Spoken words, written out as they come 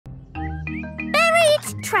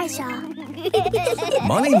treasure.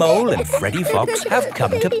 Molly Mole and Freddy Fox have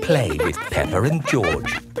come to play with Peppa and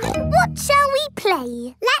George. What shall we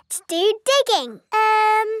play? Let's do digging.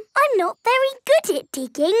 I'm not very good at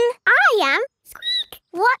digging. I am. Squeak.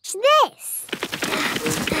 Watch this.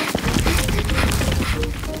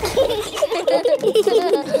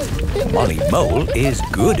 Molly Mole is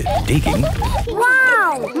good at digging.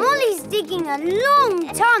 Wow! Molly's digging a long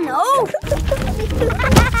tunnel.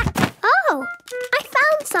 Oh, I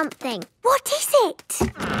found something. What is it?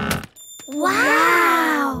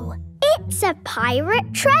 Wow! It's a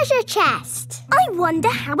pirate treasure chest. I wonder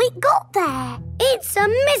how it got there. It's a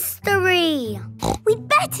mystery. We'd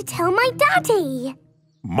better tell my daddy.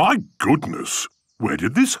 My goodness! Where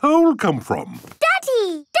did this hole come from?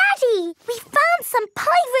 Daddy! Daddy! We found some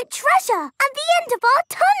pirate treasure at the end of our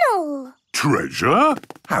tunnel. Treasure?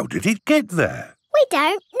 How did it get there? We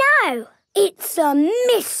don't know. It's a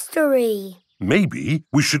mystery. Maybe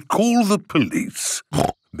we should call the police.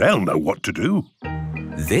 They'll know what to do.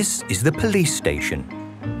 This is the police station.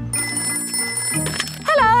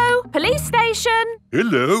 Hello, police station.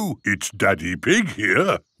 Hello, it's Daddy Pig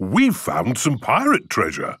here. We've found some pirate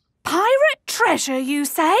treasure. Pirate treasure, you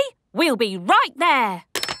say? We'll be right there.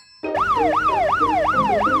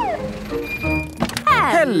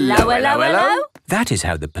 Hello, hello, hello. That is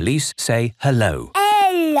how the police say hello.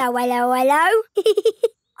 Hello, hello, hello.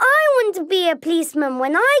 I want to be a policeman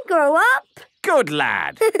when I grow up. Good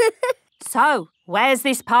lad. So, where's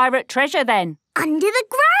this pirate treasure then? Under the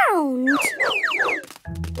ground.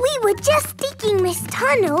 We were just digging this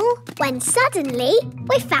tunnel when suddenly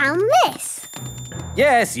we found this.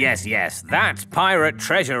 Yes. That's pirate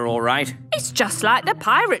treasure, all right. It's just like the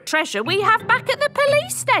pirate treasure we have back at the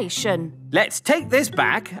police station. Let's take this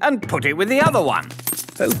back and put it with the other one.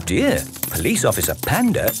 Oh dear, Police Officer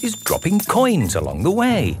Panda is dropping coins along the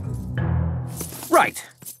way. Right,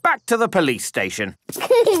 back to the police station. Can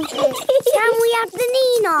we have the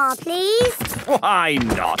Nina, please? Why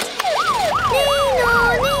not?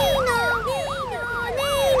 Nina.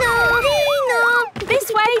 This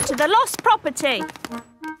way to the lost property.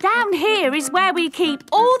 Down here is where we keep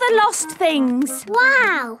all the lost things.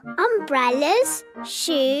 Wow, umbrellas,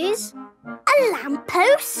 shoes, a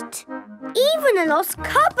lamppost, even a lost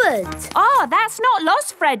cupboard. Oh, that's not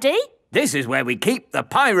lost, Freddy. This is where we keep the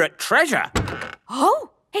pirate treasure. Oh,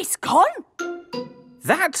 it's gone.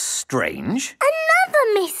 That's strange.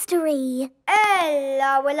 Another mystery.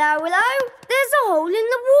 Hello. There's a hole in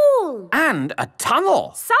the wall. And a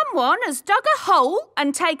tunnel. Someone has dug a hole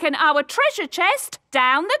and taken our treasure chest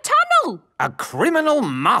down the tunnel. A criminal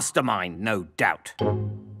mastermind, no doubt.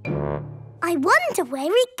 I wonder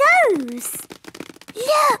where it goes.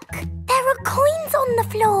 Look, there are coins on the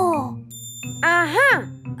floor.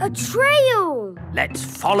 A trail. Let's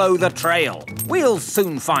follow the trail. We'll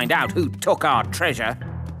soon find out who took our treasure.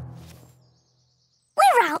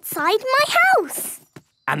 We're outside my house.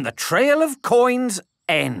 And the trail of coins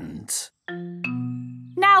ends.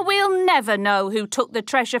 Now we'll never know who took the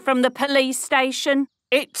treasure from the police station.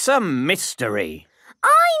 It's a mystery.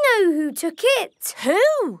 I know who took it.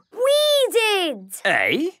 Who? We did.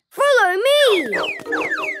 Eh? Follow me.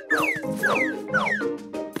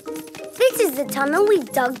 This is the tunnel we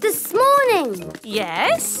dug this morning.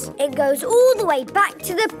 Yes? It goes all the way back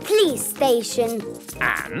to the police station.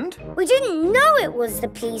 And? We didn't know it was the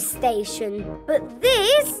police station, but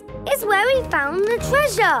this is where we found the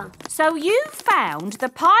treasure. So you found the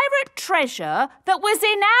pirate treasure that was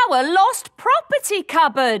in our lost property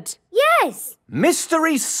cupboard? Yes.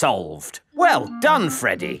 Mystery solved. Well done,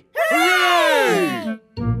 Freddy. Hooray!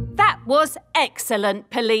 That was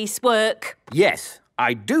excellent police work. Yes,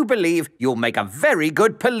 I do believe you'll make a very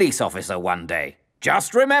good police officer one day.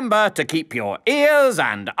 Just remember to keep your ears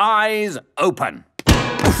and eyes open.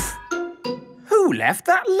 Who left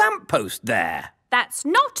that lamppost there? That's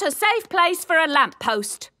not a safe place for a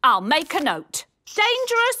lamppost. I'll make a note.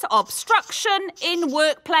 Dangerous obstruction in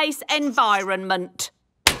workplace environment.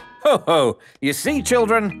 Ho ho! You see,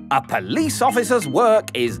 children, a police officer's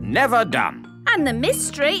work is never done. And the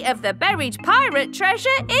mystery of the buried pirate treasure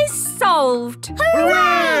is solved.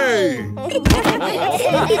 Hooray!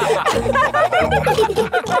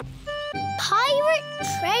 Pirate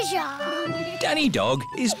treasure. Danny Dog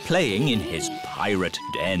is playing in his pirate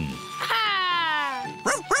den.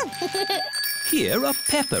 Here are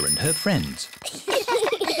Peppa and her friends.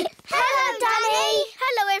 Hello, Danny.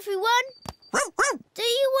 Hello, everyone. Do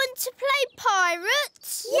you want to play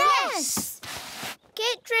pirates? Yes.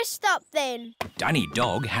 Get dressed up then. Danny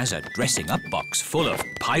Dog has a dressing-up box full of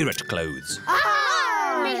pirate clothes.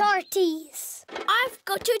 Me hearties. I've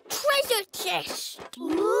got a treasure chest.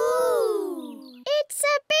 Ooh. It's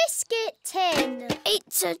a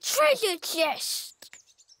It's a treasure chest.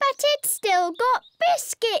 But it's still got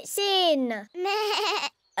biscuits in.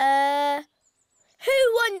 Who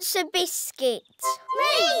wants a biscuit?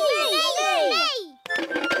 Me!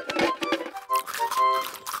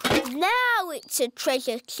 Now it's a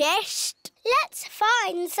treasure chest. Let's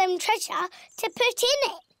find some treasure to put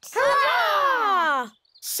in it. Hurrah!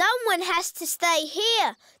 Someone has to stay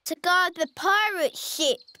here to guard the pirate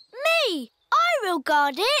ship. Me! I will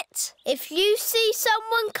guard it. If you see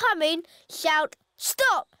someone coming, shout,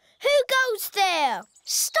 "Stop! Who goes there?"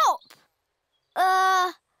 Stop!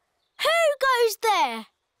 Who goes there?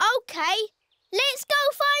 OK, let's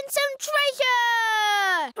go find some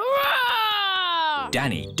treasure! Hurrah!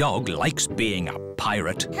 Danny Dog likes being a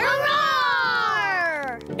pirate.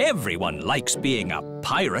 Hurrah! Everyone likes being a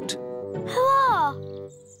pirate. Hurrah!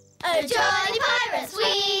 A jolly pirates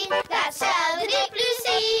we that sail the deep blue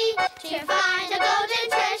sea to find a golden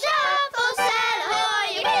treasure for sail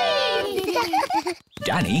ahoy!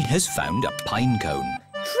 Danny has found a pine cone.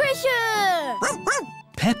 Treasure!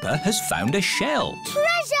 Peppa has found a shell.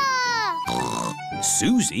 Treasure!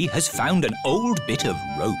 Susie has found an old bit of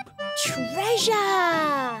rope.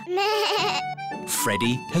 Treasure!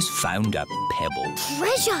 Freddie has found a pebble.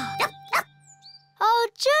 Treasure! I'll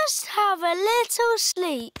just have a little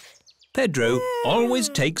sleep. Pedro always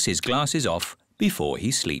takes his glasses off before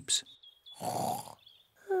he sleeps.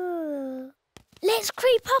 Let's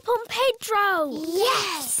creep up on Pedro.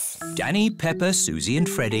 Yes! Danny, Peppa, Susie and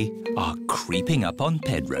Freddie are creeping up on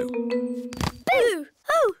Pedro. Boo!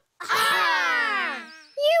 Oh! Ah!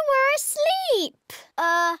 You were asleep.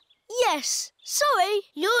 Yes. Sorry.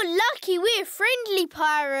 You're lucky we're friendly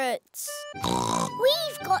pirates.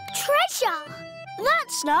 We've got treasure.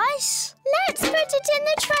 That's nice. Let's put it in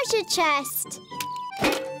the treasure chest.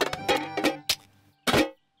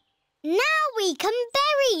 Now we can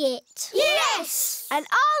bury it. Yes! And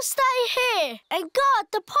I'll stay here and guard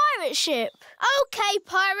the pirate ship. OK,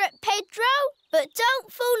 Pirate Pedro, but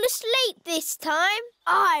don't fall asleep this time.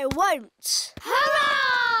 I won't.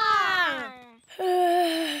 Hurrah!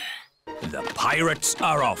 The pirates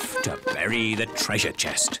are off to bury the treasure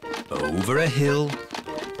chest. Over a hill,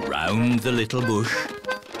 round the little bush.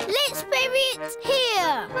 Let's bury it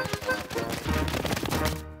here.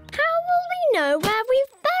 How will we know where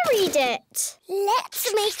we've buried it?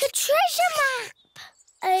 Let's make a treasure map.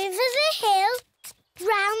 Over the hill,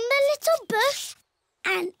 round the little bush,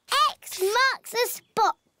 and X marks the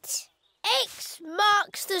spot. X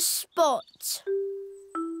marks the spot.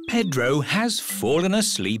 Pedro has fallen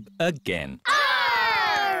asleep again.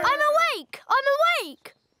 Oh! I'm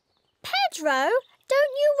awake! Pedro,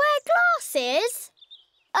 don't you wear glasses?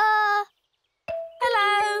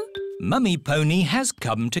 Hello. Mummy Pony has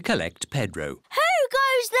come to collect Pedro. Who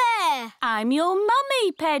goes there? I'm your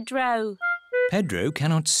mummy, Pedro. Pedro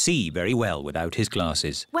cannot see very well without his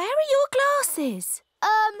glasses. Where are your glasses?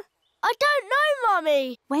 I don't know,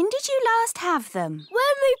 Mummy. When did you last have them?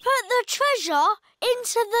 When we put the treasure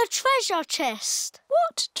into the treasure chest.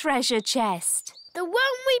 What treasure chest? The one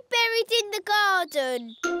we buried in the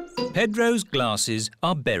garden. Pedro's glasses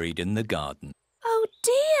are buried in the garden. Oh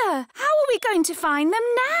dear! How are we going to find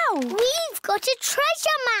them now? We've got a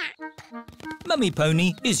treasure map. Mummy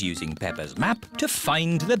Pony is using Peppa's map to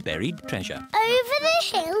find the buried treasure. Over the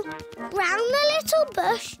hill, round the little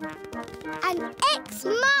bush, and X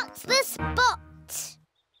marks the spot.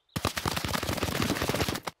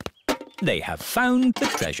 They have found the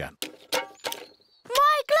treasure.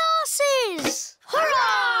 My glasses!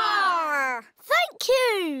 Hurrah! Thank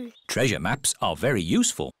you! Treasure maps are very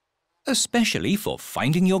useful, especially for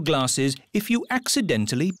finding your glasses if you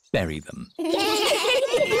accidentally bury them.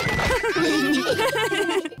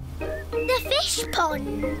 The fish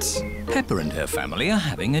pond. Peppa and her family are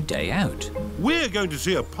having a day out. We're going to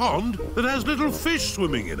see a pond that has little fish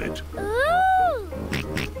swimming in it. Ooh!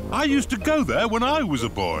 I used to go there when I was a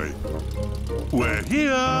boy. We're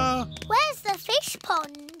here. Where's the fish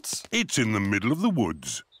pond? It's in the middle of the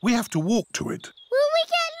woods. We have to walk to it. Will we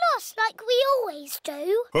get lost like we always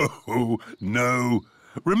do? Oh, no.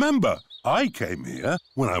 Remember, I came here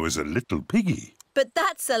when I was a little piggy. But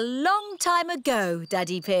that's a long time ago,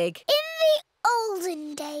 Daddy Pig. In the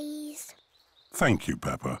olden days. Thank you,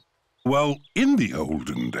 Peppa. Well, in the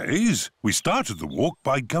olden days, we started the walk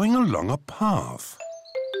by going along a path.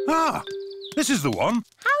 Ah, this is the one.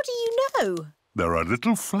 How do you know? There are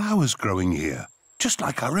little flowers growing here, just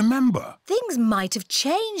like I remember. Things might have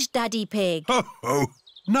changed, Daddy Pig. Oh,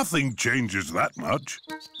 nothing changes that much.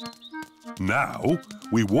 Now,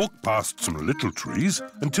 we walk past some little trees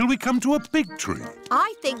until we come to a big tree.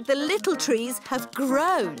 I think the little trees have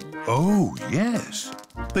grown. Oh, yes.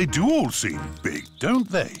 They do all seem big, don't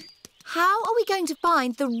they? How are we going to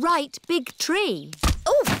find the right big tree?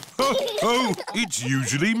 Oh, it's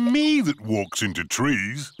usually me that walks into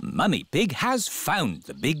trees. Mummy Pig has found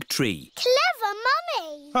the big tree. Clever,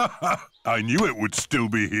 Mummy. Ha ha! I knew it would still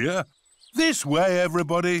be here. This way,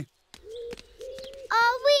 everybody.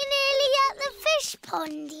 Are we nearly at the fish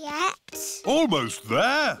pond yet? Almost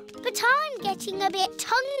there. But I'm getting a bit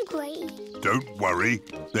hungry. Don't worry.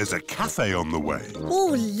 There's a cafe on the way.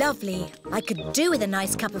 Oh, lovely. I could do with a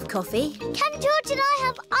nice cup of coffee. Can George and I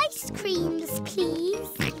have ice creams, please?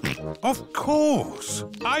 Of course.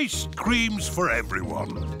 Ice creams for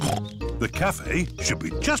everyone. The cafe should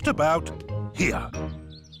be just about here.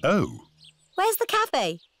 Oh, Where's the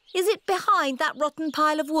cafe? Is it behind that rotten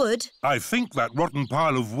pile of wood? I think that rotten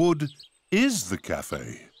pile of wood is the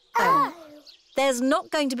cafe. Oh. There's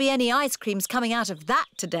not going to be any ice creams coming out of that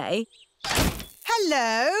today.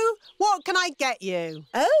 Hello. What can I get you?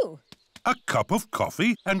 Oh, A cup of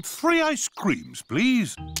coffee and 3 ice creams,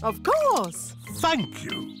 please. Of course. Thank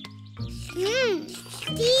you.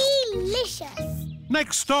 Delicious.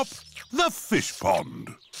 Next stop, the fish pond.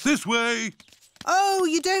 This way. Oh,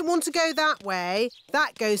 you don't want to go that way.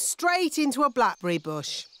 That goes straight into a blackberry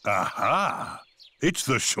bush. Aha! It's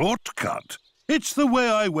the shortcut. It's the way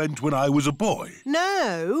I went when I was a boy.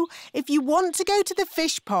 No, if you want to go to the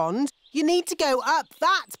fish pond, you need to go up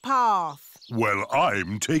that path. Well,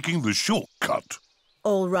 I'm taking the shortcut.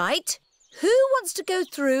 all right. Who wants to go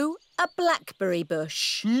through a blackberry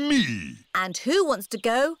bush? Me. And who wants to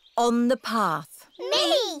go on the path?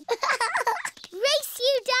 Me! Race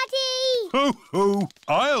you, Daddy! Ho, ho.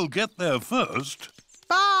 I'll get there first.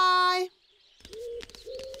 Bye.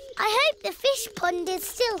 I hope the fish pond is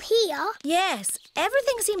still here. Yes,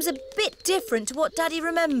 everything seems a bit different to what Daddy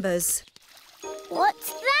remembers.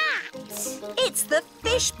 What's that? It's the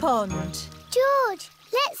fish pond. George,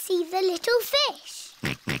 let's see the little fish.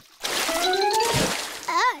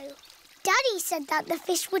 Oh, Daddy said that the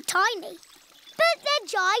fish were tiny, but they're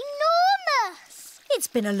ginormous. It's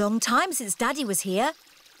been a long time since Daddy was here.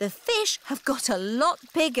 The fish have got a lot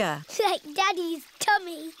bigger. Like Daddy's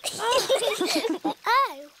tummy.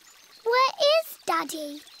 Oh, where is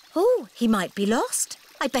Daddy? Oh, he might be lost.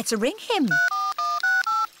 I'd better ring him.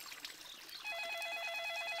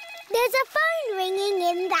 There's a phone ringing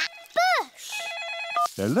in that bush.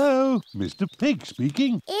 Hello, Mr. Pig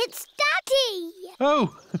speaking. It's Daddy.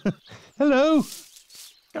 Oh, hello.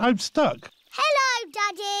 I'm stuck. Hello,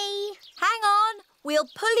 Daddy. Hang on, we'll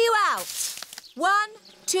pull you out. 1,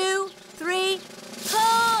 2, 3,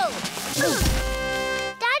 pull!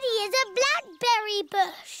 Daddy is a blackberry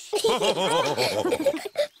bush.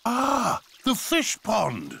 Ah, the fish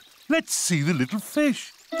pond. Let's see the little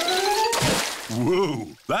fish. Whoa,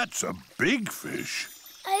 that's a big fish.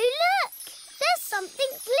 Oh, look. There's something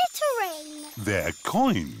glittering. They're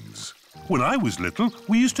coins. When I was little,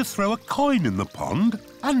 we used to throw a coin in the pond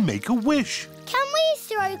and make a wish. Can we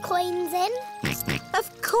throw coins in?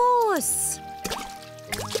 Of course.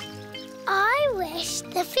 I wish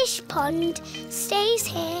the fish pond stays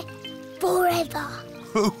here forever.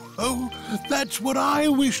 Oh, oh, that's what I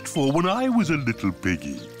wished for when I was a little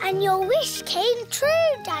piggy. And your wish came true,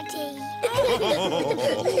 Daddy.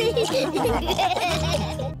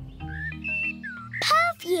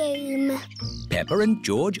 Perfume. Peppa and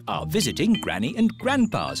George are visiting Granny and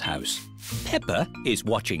Grandpa's house. Peppa is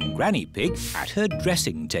watching Granny Pig at her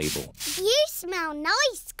dressing table. You smell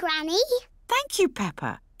nice, Granny. Thank you,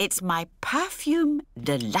 Peppa. It's my perfume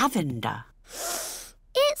de lavender.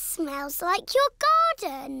 It smells like your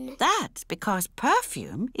garden. That's because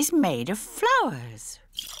perfume is made of flowers.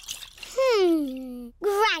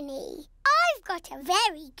 Granny, I've got a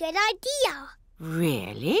very good idea.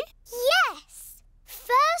 Really? Yes.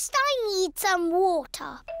 First, I need some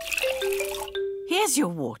water. Here's your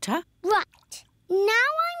water. Right. Now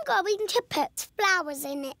I'm going to put flowers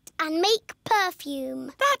in it and make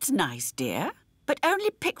perfume. That's nice, dear. But only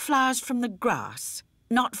pick flowers from the grass,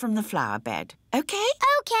 not from the flower bed. OK?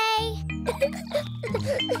 OK.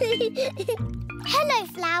 Hello,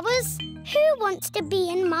 flowers. Who wants to be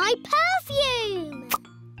in my perfume?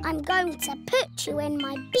 I'm going to put you in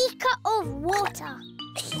my beaker of water.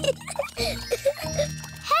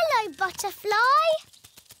 Hello, butterfly.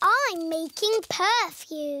 I'm making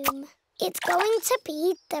perfume. It's going to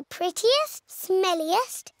be the prettiest,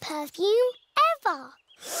 smelliest perfume ever.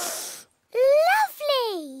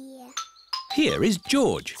 Lovely! Here is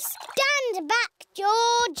George. Stand back,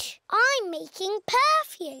 George. I'm making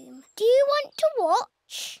perfume. Do you want to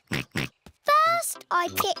watch? First, I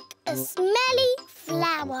pick a smelly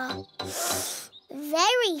flower.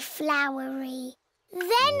 Very flowery.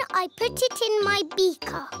 Then I put it in my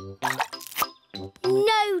beaker.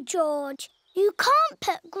 No, George. You can't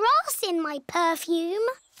put grass in my perfume.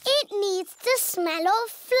 It needs the smell of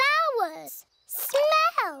flowers.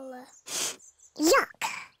 Smell. Yuck.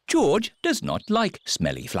 George does not like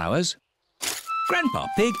smelly flowers. Grandpa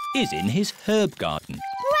Pig is in his herb garden.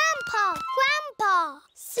 Grandpa,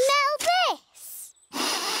 smell this.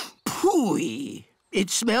 Pooey! It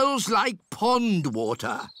smells like pond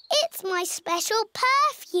water. It's my special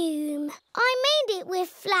perfume. I made it with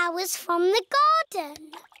flowers from the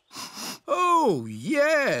garden. Oh,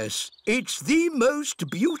 yes. It's the most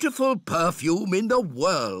beautiful perfume in the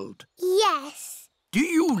world. Yes. Do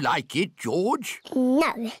you like it, George?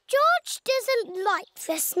 No. George doesn't like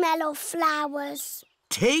the smell of flowers.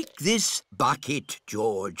 Take this bucket,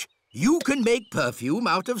 George. You can make perfume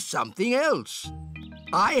out of something else.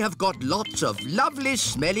 I have got lots of lovely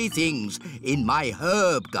smelly things in my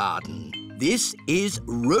herb garden. This is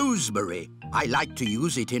rosemary. I like to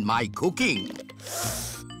use it in my cooking.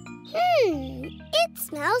 It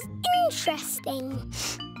smells interesting.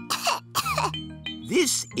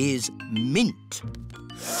 This is mint.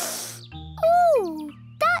 Ooh,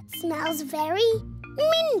 that smells very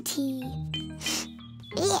minty.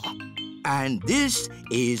 And this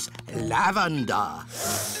is lavender.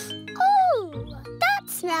 Ooh, that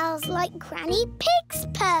smells like Granny Pig's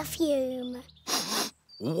perfume.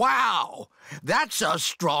 Wow! That's a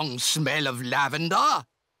strong smell of lavender.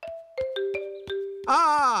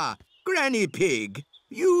 Ah, Granny Pig,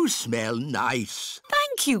 you smell nice.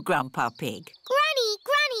 Thank you, Grandpa Pig.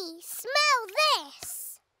 Granny, smell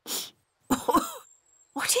this.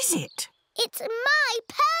 What is it? It's my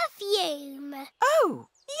perfume. Oh,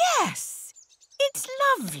 yes. It's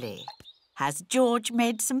lovely. Has George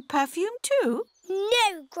made some perfume too?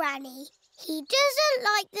 No, Granny. He doesn't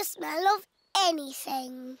like the smell of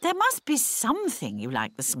anything. There must be something you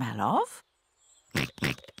like the smell of.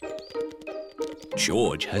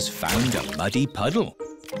 George has found a muddy puddle.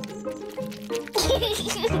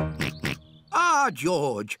 Ah,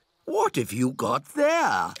 George, what have you got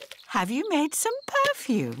there? Have you made some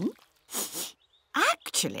perfume?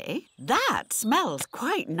 Actually, that smells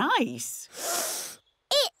quite nice.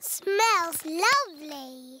 It smells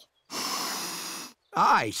lovely.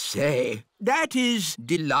 I say, that is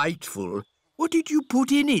delightful. What did you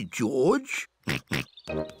put in it, George?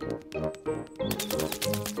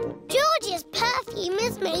 George's perfume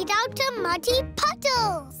is made out of muddy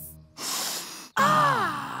puddles.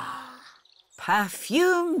 Ah!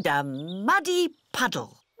 Perfumed a muddy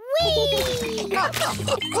puddle. Whee!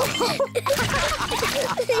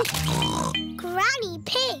 Granny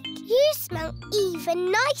Pig, you smell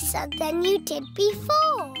even nicer than you did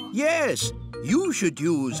before. Yes, you should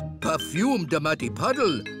use perfumed a muddy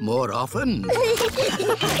puddle more often. Bedtime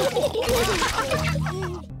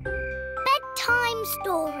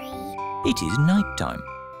story. It is night time.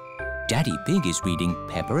 Daddy Pig is reading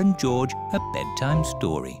Peppa and George a bedtime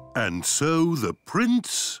story. And so the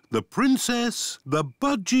prince, the princess, the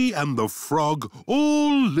budgie and the frog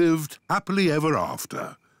all lived happily ever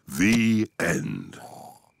after. The end.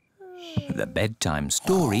 The bedtime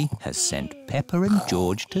story has sent Peppa and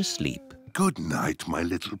George to sleep. Good night, my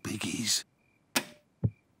little piggies.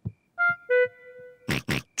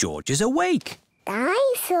 George is awake.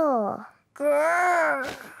 Dinosaur.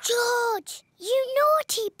 George, you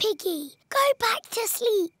naughty piggy. Go back to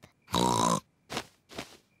sleep.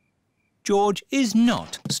 George is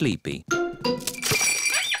not sleepy. George!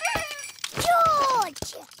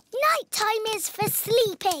 Nighttime is for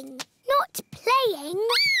sleeping, not playing.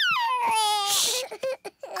 Shh.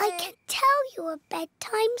 I can tell you a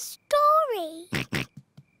bedtime story.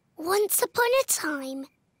 Once upon a time,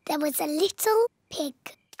 there was a little pig.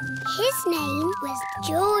 His name was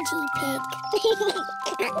Georgie Pig.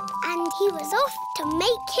 And he was off to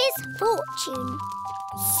make his fortune.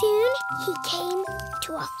 Soon he came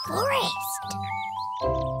to a forest.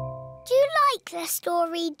 Do you like the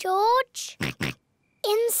story, George?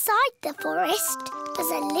 Inside the forest was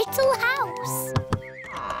a little house.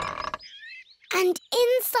 And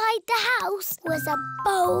inside the house was a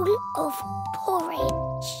bowl of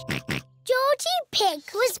porridge. Georgie Pig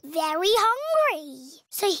was very hungry,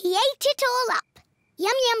 so he ate it all up.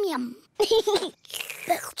 Yum, yum, yum.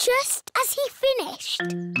 But just as he finished,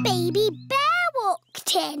 Baby Bear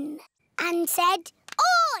walked in and said,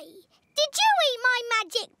 "Oi, did you eat my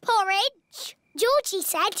magic porridge?" Georgie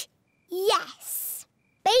said, "Yes."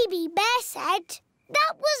 Baby Bear said,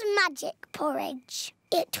 "That was magic porridge.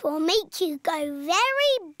 It will make you go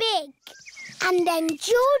very big." And then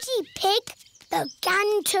Georgie Pig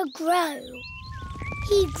began to grow.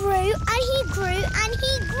 He grew and he grew and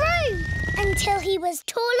he grew until he was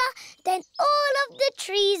taller than all of the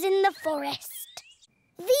trees in the forest.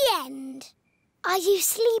 The end. Are you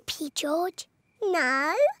sleepy, George?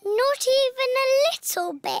 No. Not even a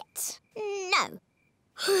little bit? No.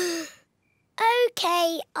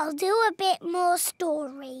 OK, I'll do a bit more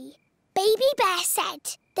story. Baby Bear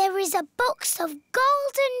said there is a box of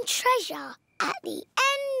golden treasure at the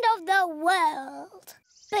end of the world.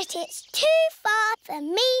 But it's too far for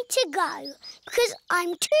me to go because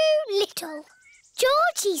I'm too little.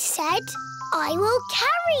 Georgie said, I will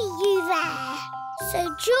carry you there. So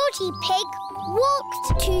Georgie Pig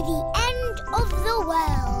walked to the end of the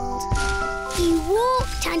world. He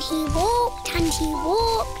walked and he walked and he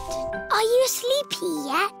walked. Are you sleepy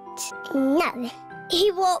yet? No.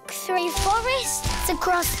 He walked through forests,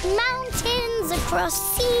 across mountains, across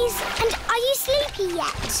seas. And are you sleepy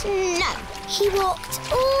yet? No. He walked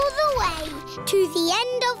all the way to the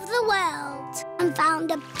end of the world and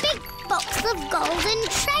found a big box of golden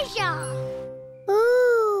treasure.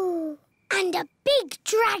 Ooh. And a big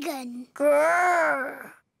dragon.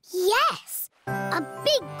 Grrr. Yes, a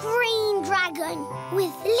big green dragon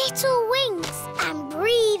with little wings and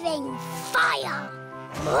breathing fire.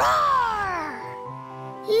 Roar!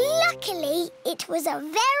 Luckily, it was a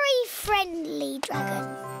very friendly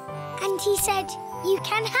dragon. And he said, you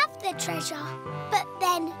can have the treasure. But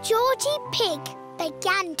then Georgie Pig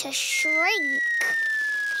began to shrink.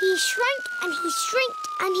 He shrank and he shrinked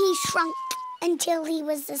and he shrunk until he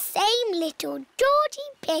was the same little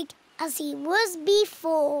Georgie Pig as he was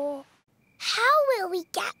before. How will we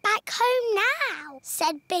get back home now?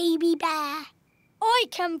 Said Baby Bear. I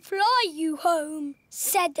can fly you home,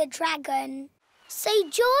 said the dragon. So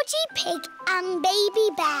Georgie Pig and Baby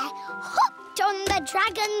Bear hopped on the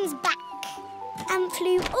dragon's back and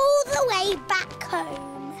flew all the way back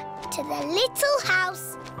home to the little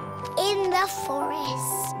house in the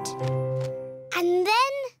forest. And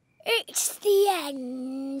then it's the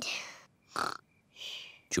end.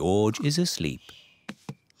 George is asleep.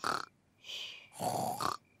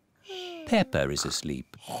 Peppa is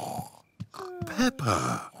asleep.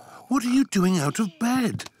 Peppa, what are you doing out of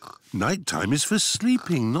bed? Night-time is for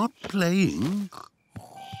sleeping, not playing.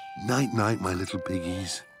 Night-night, my little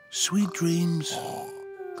piggies. Sweet dreams.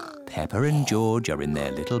 Peppa and George are in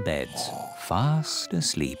their little beds, fast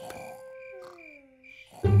asleep.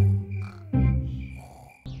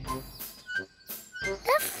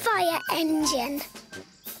 The fire engine.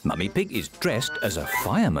 Mummy Pig is dressed as a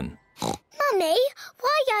fireman. Mummy,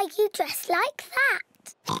 why are you dressed like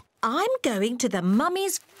that? I'm going to the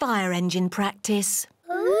Mummy's fire engine practice.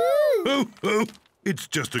 Ooh. Ho, ho! It's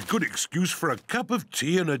just a good excuse for a cup of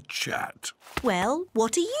tea and a chat. Well,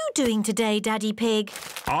 what are you doing today, Daddy Pig?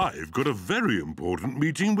 I've got a very important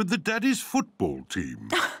meeting with the Daddy's football team.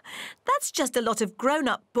 That's just a lot of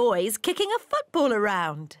grown-up boys kicking a football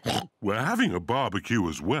around. We're having a barbecue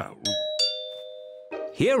as well.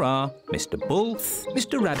 Here are Mr. Bull,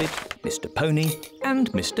 Mr. Rabbit, Mr. Pony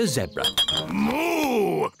and Mr. Zebra.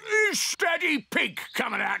 Moo! Is Daddy Pig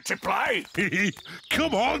coming out to play?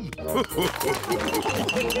 Come on!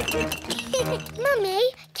 Mummy,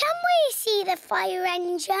 can we see the fire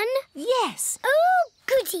engine? Yes. Oh,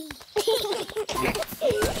 goody!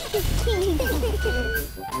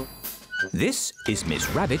 This is Miss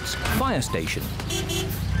Rabbit's fire station.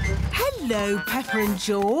 Hello, Peppa and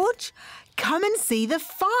George. Come and see the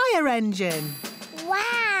fire engine.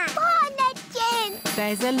 Wow! Fire engine!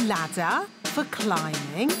 There's a ladder for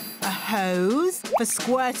climbing, a hose for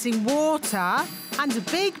squirting water, and a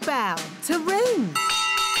big bell to ring.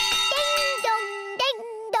 Ding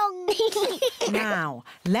dong, ding dong. Now,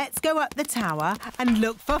 let's go up the tower and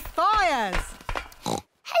look for fires.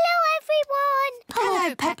 Hello, everyone.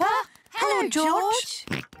 Hello, Peppa. Hello, George.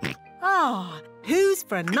 Ah, who's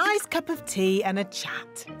for a nice cup of tea and a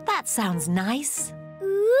chat? That sounds nice.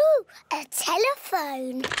 Ooh, a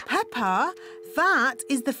telephone. Peppa, that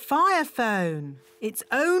is the fire phone. It's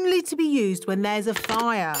only to be used when there's a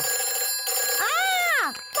fire.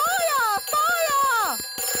 Ah! Fire! Fire!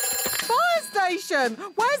 Fire station!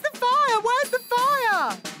 Where's the fire? Where's the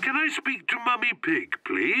fire? Can I speak to Mummy Pig,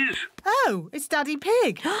 please? Oh, it's Daddy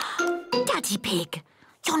Pig. Daddy Pig,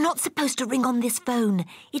 you're not supposed to ring on this phone.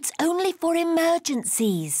 It's only for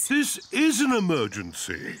emergencies. This is an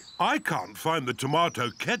emergency. I can't find the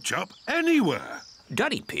tomato ketchup anywhere.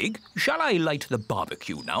 Daddy Pig, shall I light the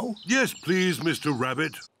barbecue now? Yes, please, Mr.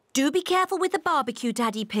 Rabbit. Do be careful with the barbecue,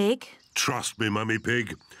 Daddy Pig. Trust me, Mummy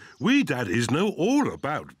Pig. We daddies know all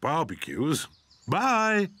about barbecues.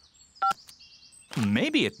 Bye.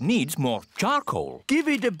 Maybe it needs more charcoal. Give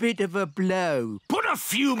it a bit of a blow. Put a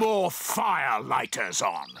few more fire lighters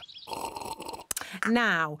on.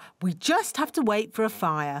 Now, we just have to wait for a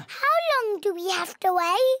fire. How long do we have to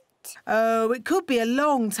wait? Oh, it could be a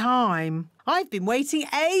long time. I've been waiting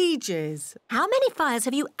ages. How many fires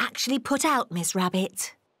have you actually put out, Miss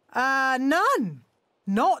Rabbit? None.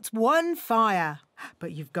 Not one fire.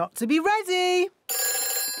 But you've got to be ready.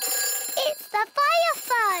 It's the fire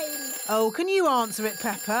phone. Oh, can you answer it,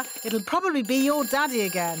 Peppa? It'll probably be your daddy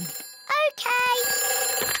again. OK.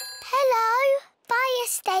 Hello, fire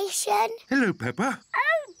station. Hello, Peppa.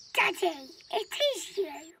 Oh, Daddy, it is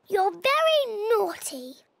you. You're very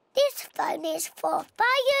naughty. This phone is for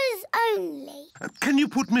fires only. Can you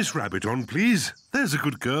put Miss Rabbit on, please? There's a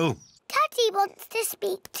good girl. Daddy wants to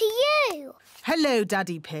speak to you. Hello,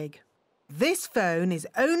 Daddy Pig. This phone is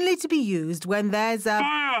only to be used when there's a...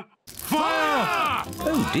 Fire! Fire!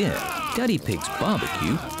 Oh dear, Daddy Pig's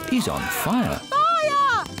barbecue is on fire.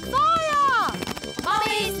 Fire! Fire!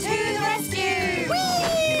 Mummies to the rescue!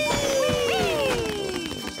 Whee!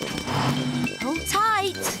 Hold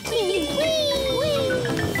tight!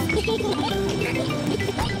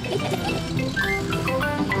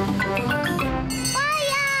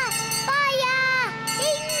 Fire! Fire!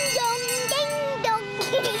 Ding dong, ding dong.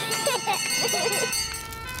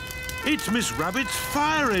 It's Miss Rabbit's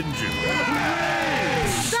fire engine.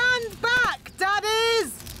 Stand back,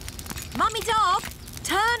 Daddies! Mummy Dog,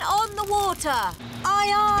 turn on the water.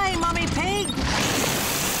 Aye, aye, Mummy Pig.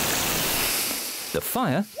 The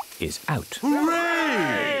fire is out.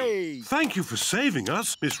 Hooray! Thank you for saving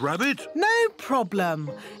us, Miss Rabbit. No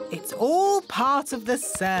problem. It's all part of the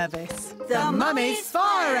service. The Mummy's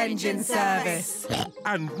Fire Engine Service.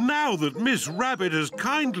 And now that Miss Rabbit has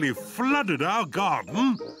kindly flooded our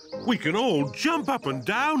garden, we can all jump up and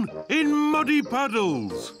down in muddy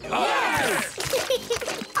puddles. Yes!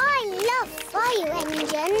 I love fire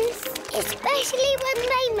engines, especially when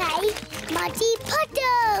they make muddy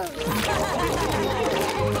puddles.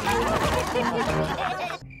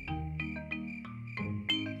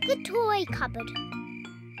 The toy cupboard.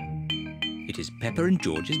 It is Peppa and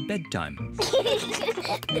George's bedtime.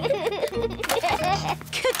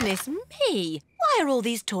 Goodness me! Why are all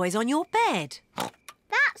these toys on your bed?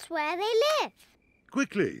 That's where they live.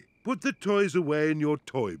 Quickly, put the toys away in your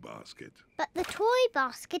toy basket. But the toy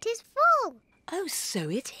basket is full. Oh, so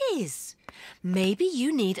it is. Maybe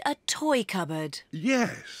you need a toy cupboard.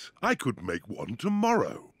 Yes, I could make one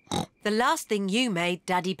tomorrow. The last thing you made,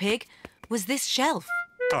 Daddy Pig, was this shelf.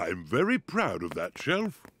 I'm very proud of that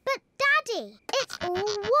shelf. But, Daddy, it's all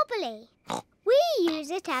wobbly. We use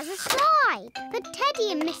it as a slide for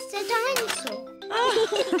Teddy and Mr. Dinosaur. Oh,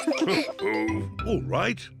 all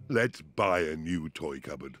right, let's buy a new toy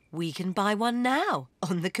cupboard. We can buy one now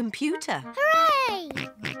on the computer. Hooray!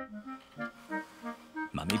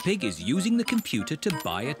 Mummy Pig is using the computer to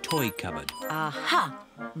buy a toy cupboard. Aha!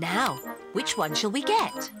 Now, which one shall we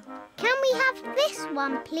get? Can we have this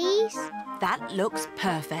one, please? That looks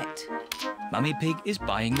perfect. Mummy Pig is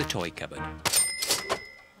buying the toy cupboard.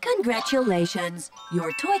 Congratulations!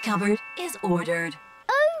 Your toy cupboard is ordered.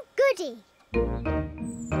 Oh, goody!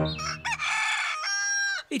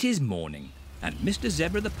 It is morning, and Mr.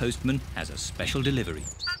 Zebra the postman has a special delivery.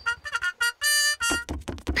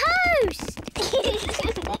 Post!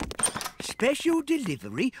 Special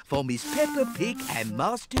delivery for Miss Peppa Pig and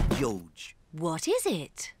Master George. What is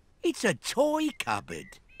it? It's a toy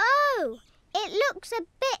cupboard. Oh, it looks a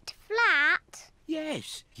bit flat.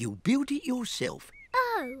 Yes, you built it yourself.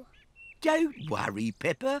 Oh. Don't worry,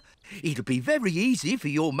 Peppa. It'll be very easy for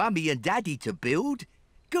your mummy and daddy to build.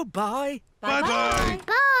 Goodbye. Bye-bye.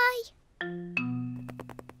 Bye.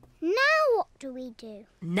 Now what do we do?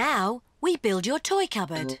 Now we build your toy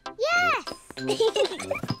cupboard. Yes!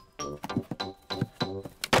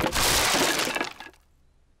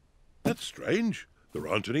 That's strange. There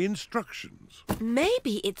aren't any instructions.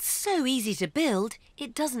 Maybe it's so easy to build,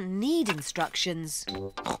 it doesn't need instructions.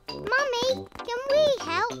 Mummy, can we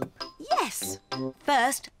help? Yes.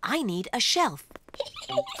 First, I need a shelf.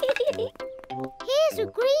 Here's a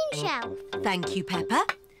green shelf. Thank you, Peppa.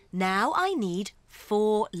 Now I need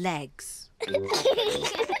 4 legs.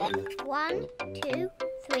 1, 2,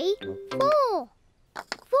 3, 4.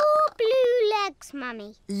 4 blue legs,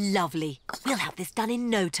 Mummy. Lovely. We'll have this done in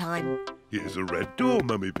no time. Here's a red door,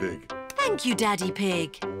 Mummy Pig. Thank you, Daddy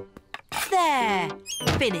Pig. There.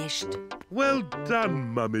 Finished. Well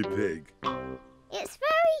done, Mummy Pig. It's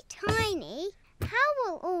very tiny. How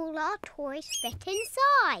will all our toys fit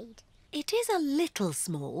inside? It is a little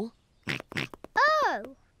small.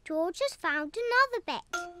 Oh, George has found another bit.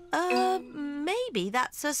 Maybe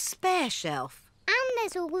that's a spare shelf.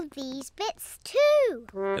 there's all these bits too.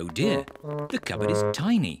 Oh dear, the cupboard is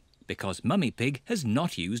tiny because Mummy Pig has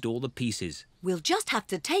not used all the pieces. We'll just have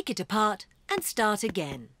to take it apart and start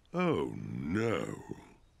again. Oh, no.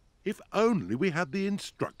 If only we had the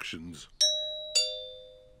instructions.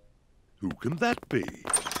 Who can that be?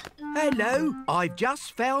 Hello, I've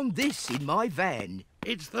just found this in my van.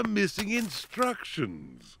 It's the missing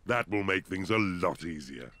instructions. That will make things a lot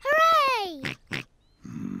easier. Hooray!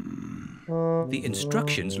 The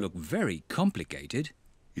instructions look very complicated.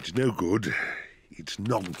 It's no good. It's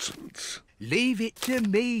nonsense. Leave it to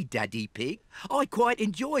me, Daddy Pig. I quite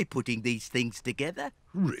enjoy putting these things together.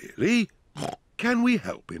 Really? Can we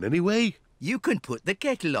help in any way? You can put the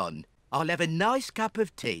kettle on. I'll have a nice cup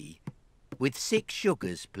of tea. With 6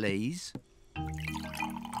 sugars, please.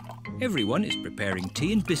 Everyone is preparing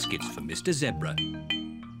tea and biscuits for Mr. Zebra.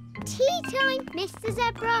 Tea time, Mr.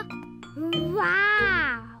 Zebra.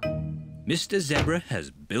 Wow! Mr. Zebra has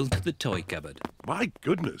built the toy cupboard. My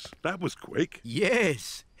goodness, that was quick.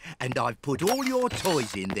 Yes, and I've put all your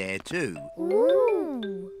toys in there too.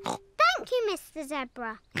 Ooh! Thank you, Mr.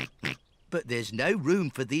 Zebra. But there's no room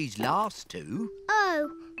for these last 2. Oh,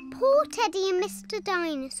 poor Teddy and Mr.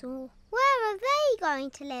 Dinosaur. Where are they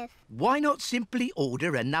going to live? Why not simply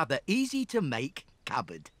order another easy-to-make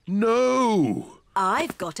cupboard? No!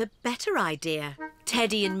 I've got a better idea.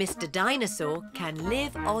 Teddy and Mr. Dinosaur can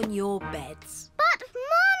live on your beds. But,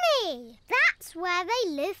 Mummy, that's where they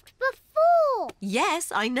lived before.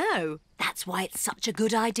 Yes, I know. That's why it's such a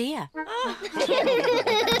good idea.